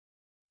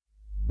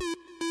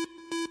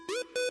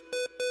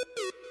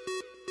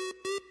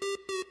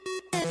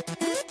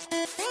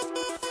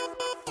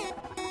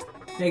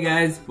Hey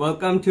guys,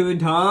 welcome to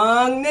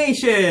Dong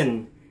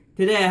Nation!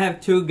 Today I have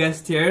two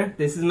guests here.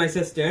 This is my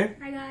sister.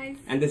 Hi guys.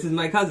 And this is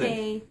my cousin.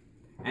 Hey.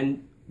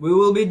 And we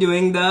will be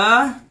doing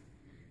the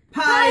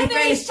Pie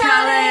Face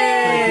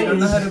Challenge! If you don't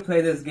know how to play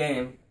this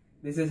game,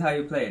 this is how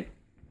you play it.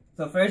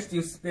 So first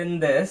you spin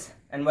this,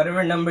 and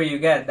whatever number you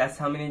get, that's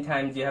how many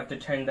times you have to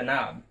turn the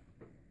knob.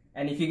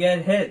 And if you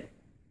get hit,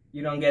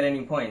 you don't get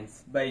any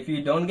points. But if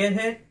you don't get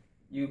hit,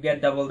 you get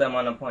double the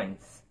amount of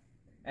points.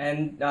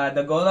 And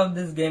the goal of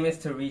this game is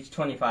to reach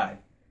 25.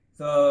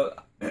 So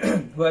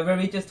whoever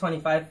reaches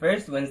 25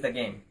 first wins the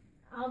game.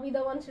 I'll be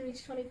the one to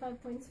reach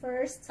 25 points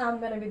first. I'm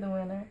gonna be the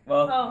winner.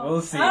 Well,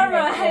 we'll see.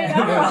 Alright,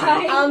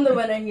 alright. I'm the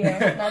winner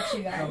here, not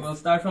you guys. So we'll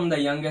start from the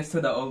youngest to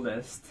the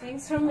oldest.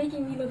 Thanks for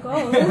making me look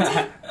old.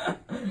 Here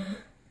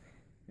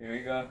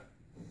we go.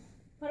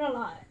 But a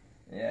lot.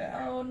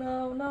 Yeah. Oh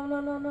no, no, no,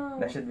 no, no.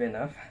 That should be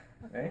enough,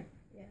 right?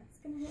 Yeah, it's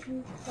gonna hit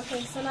me.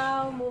 Okay, so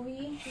now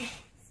movie.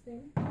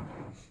 Spin.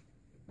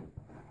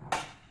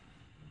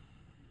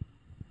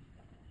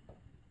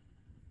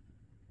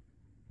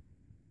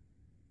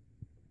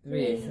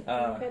 Three.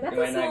 Okay, that's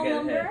you a might small not get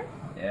number. hit.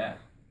 Yeah.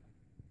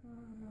 Oh,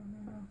 no, no,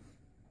 no.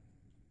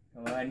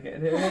 Come on, get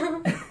hit.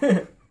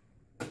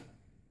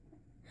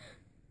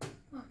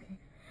 Okay.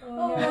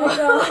 Oh my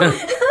god.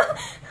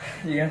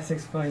 You got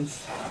 6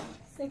 points.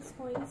 6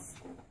 points.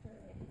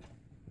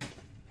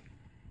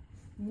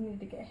 You need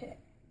to get hit.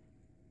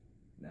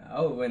 No,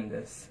 I'll win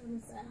this. What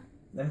is that?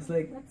 That's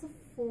like, That's a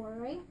 4,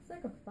 right? It's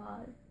like a 5.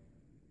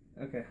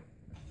 okay.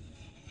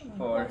 Oh,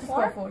 4. Just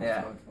Four? go 4.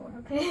 Yeah. Just go 4.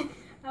 Okay.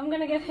 I'm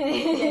gonna get Get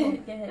hit.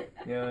 hit, get hit,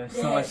 Yo, it's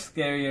so much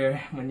scarier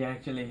when you're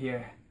actually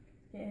here.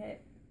 get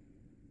hit.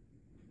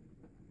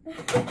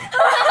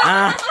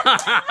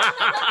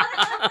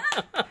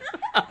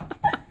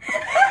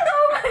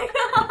 Oh my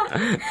god!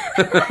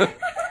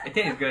 It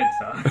tastes good,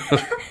 so.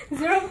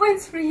 0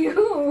 points for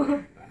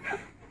you.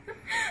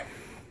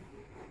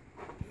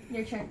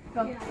 Your turn.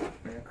 Go. Yeah.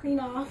 Clean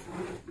off.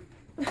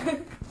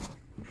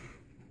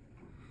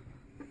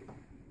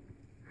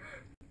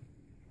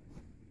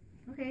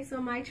 Okay,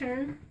 so my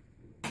turn.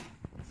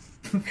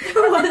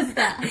 What is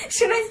that?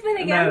 Should I spin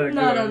again?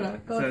 No, no, no.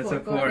 Go So it's for a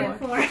it, go 4.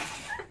 for it. 4.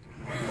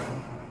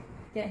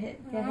 Get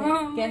hit, get hit,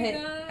 Oh get my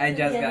hit, God. I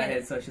just Get got hit.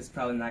 hit, so she's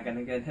probably not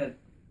gonna get hit.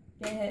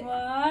 get hit.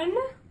 1,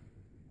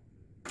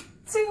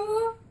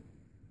 2,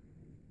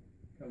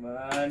 Come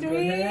on, get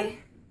 3. hit.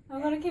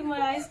 I'm gonna keep my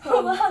eyes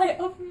Oh closed. my,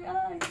 open your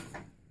eyes.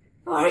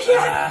 4,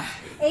 yes. Ah,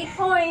 8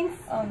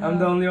 points. Oh no. I'm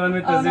the only one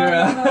with the Oh, no, 0.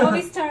 no, no.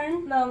 Bobby's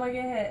turn. No, I'm gonna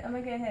get hit. I'm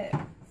gonna get hit.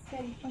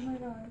 Spin. Oh my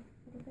god.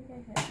 What if I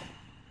get hit?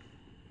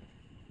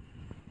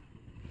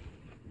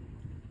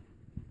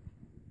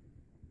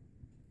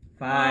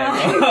 Five.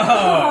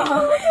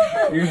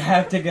 Oh, you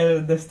have to get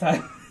it this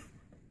time.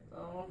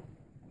 Oh.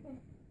 Okay.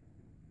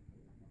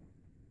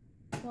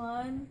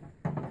 1,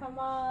 Come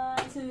on.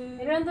 2,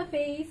 Hit her on the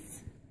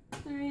face.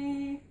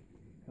 3,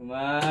 Come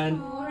on.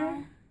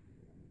 4.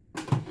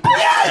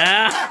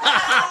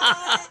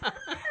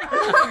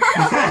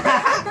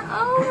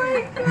 Oh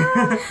my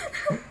god!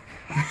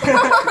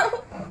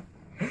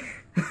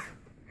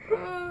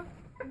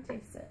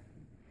 Taste it.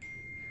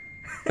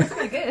 That's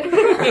pretty good.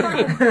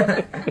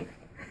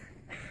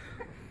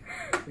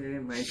 Okay,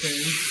 my turn.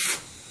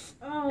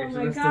 Oh You're my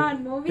supposed to god,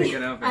 pick movie.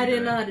 it up I and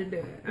didn't do know it. how to do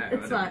it. Alright,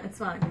 It's whatever. fine, it's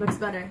fine. Looks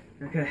better.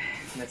 Okay,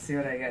 let's see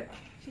what I get.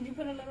 Should you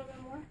put a little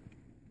bit more?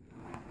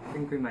 I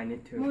think we might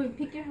need to. Movie,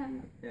 pick your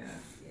hand. Yeah.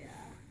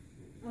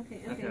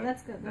 Okay, okay,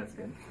 that's good. That's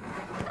good.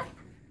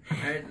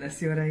 Alright, let's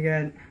see what I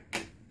get.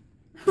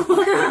 Do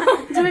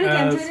it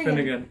again, do it Spin again.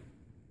 again.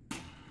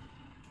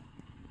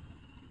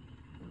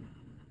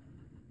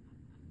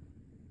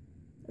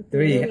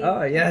 Three. Really?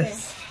 Oh,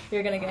 yes.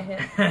 You're gonna get hit.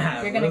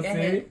 You're gonna We'll get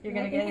see. hit. You're I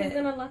gonna think get he's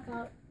hit. gonna luck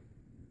out.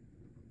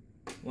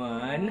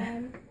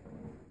 1.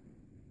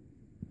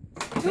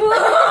 2.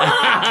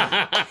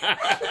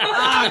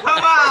 Ah,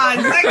 come on!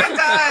 Second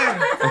time!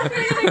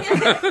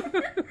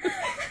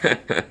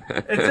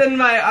 It's in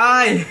my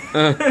eye!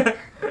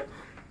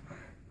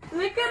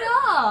 Lick it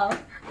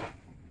off!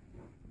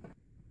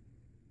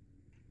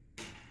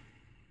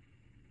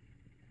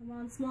 Come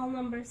on, small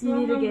number, You small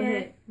need to number. get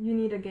hit. You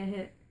need to get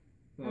hit.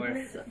 4.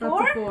 That's a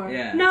 4? 4.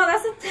 Yeah. No,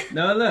 that's a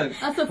No, look.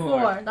 That's a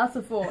 4. That's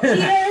a 4.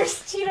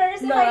 cheaters,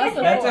 cheaters. No, If I that's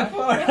get a hit, That's a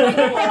 4. if I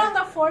get hit on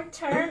the 4th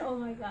turn, oh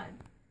my god.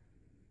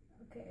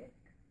 Okay.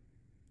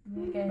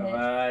 You get Come hit.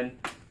 on.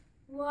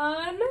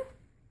 1,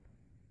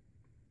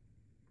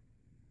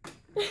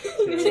 You're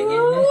 2. gonna get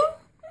hit.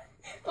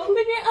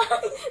 Open your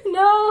eyes.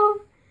 No.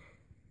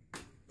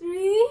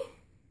 3.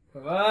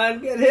 Come on,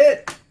 get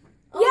hit!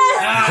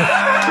 Yes!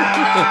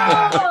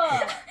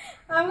 Ah!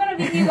 I'm gonna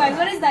beat you guys.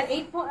 What is that?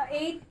 8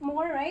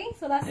 more, right?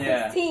 So that's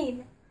Yeah.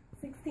 16.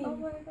 16. Oh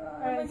my god.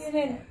 Alright, I'm gonna spin.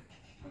 get hit.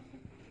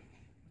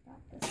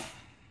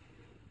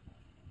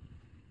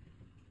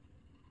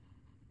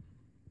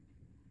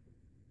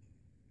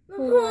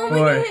 Oh, I'm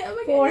gonna get hit. I'm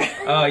gonna Four. get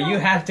hit. Oh, you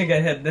have to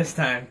get hit this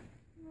time.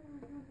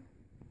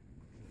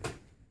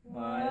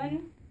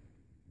 1,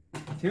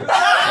 2.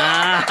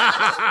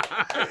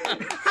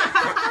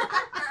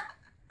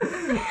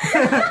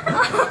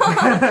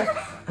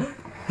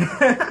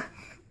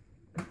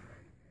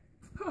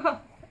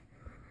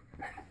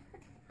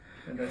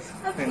 Let's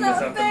That's spin not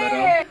this up a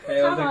fair. little.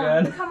 Failed Come on,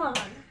 again. come on.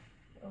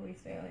 Always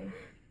failing.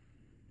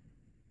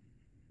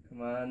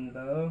 Come on,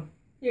 though.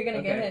 You're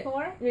gonna get Okay. hit.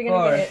 4. You're gonna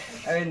Four. get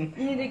hit. I mean,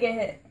 You need to get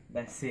hit.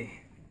 let's see.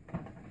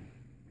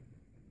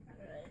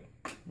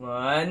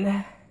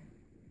 1,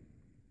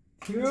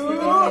 2, You're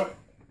gonna hit.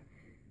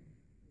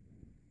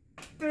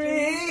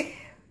 3.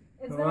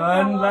 It's Come gonna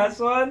on, fall off. last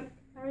one.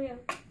 Hurry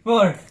up.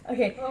 4.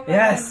 Okay. Oh my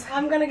Yes. God.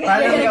 I'm gonna get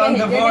Finally hit. You're on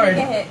gonna the get hit. You're board.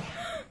 gonna get hit.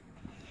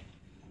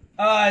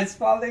 Oh, it's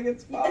falling,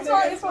 it's falling. It's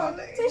falling. It's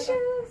falling.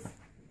 Tissues.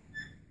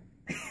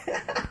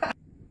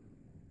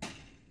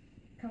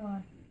 Come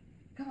on.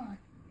 Come on.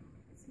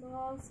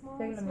 Small, small,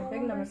 Big number, small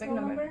big number, small big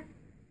number.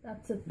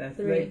 That's a That's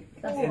 3.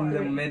 like That's in a the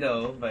 3.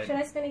 middle, but Should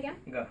I spin again?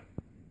 go.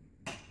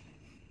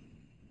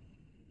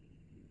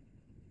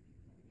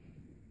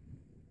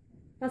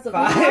 That's a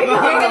 5. You're Oh,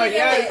 gonna get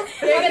yes.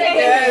 hit. You're gonna get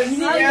Yes, hit. You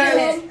need to get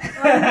hit.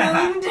 yes.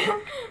 I'm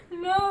doomed.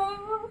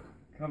 No.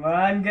 Come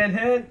on, get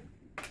hit.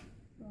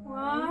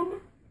 1,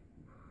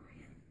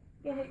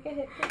 Get hit. Get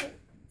hit. Get hit.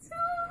 2.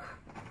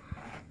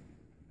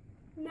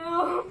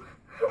 No.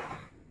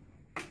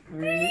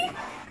 3.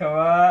 Come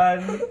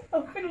on.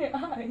 Open your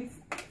eyes.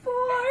 4.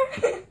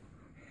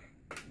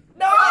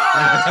 No!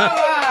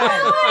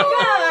 Oh my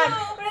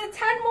God! But it's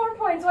 10 more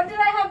points. What did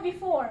I have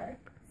before?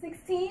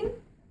 16?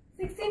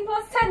 16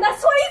 plus 10,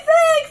 that's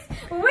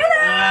 26! Winner!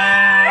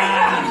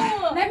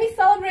 Ah. Let me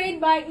celebrate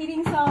by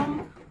eating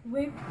some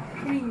whipped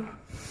cream.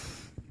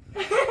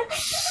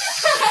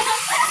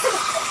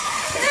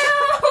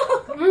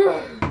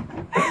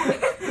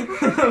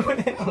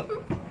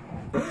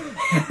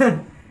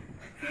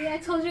 See, I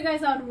told you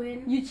guys I'd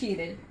win. You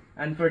cheated.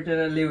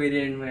 Unfortunately, we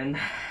didn't win.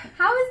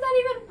 How is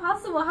that even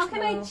possible? How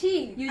can I No,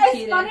 cheat? you I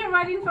cheated. spun it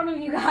right in front of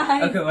you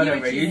guys. Okay,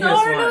 whatever. You cheating.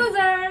 just Sore won.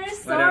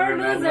 losers! Whatever, Sore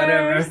man, losers!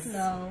 whatever.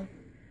 No.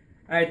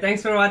 Alright,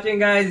 thanks for watching,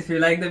 guys. If you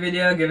liked the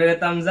video, give it a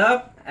thumbs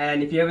up.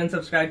 And if you haven't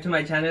subscribed to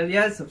my channel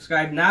yet,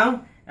 subscribe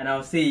now. And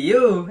I'll see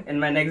you in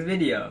my next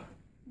video.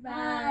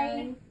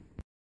 Bye.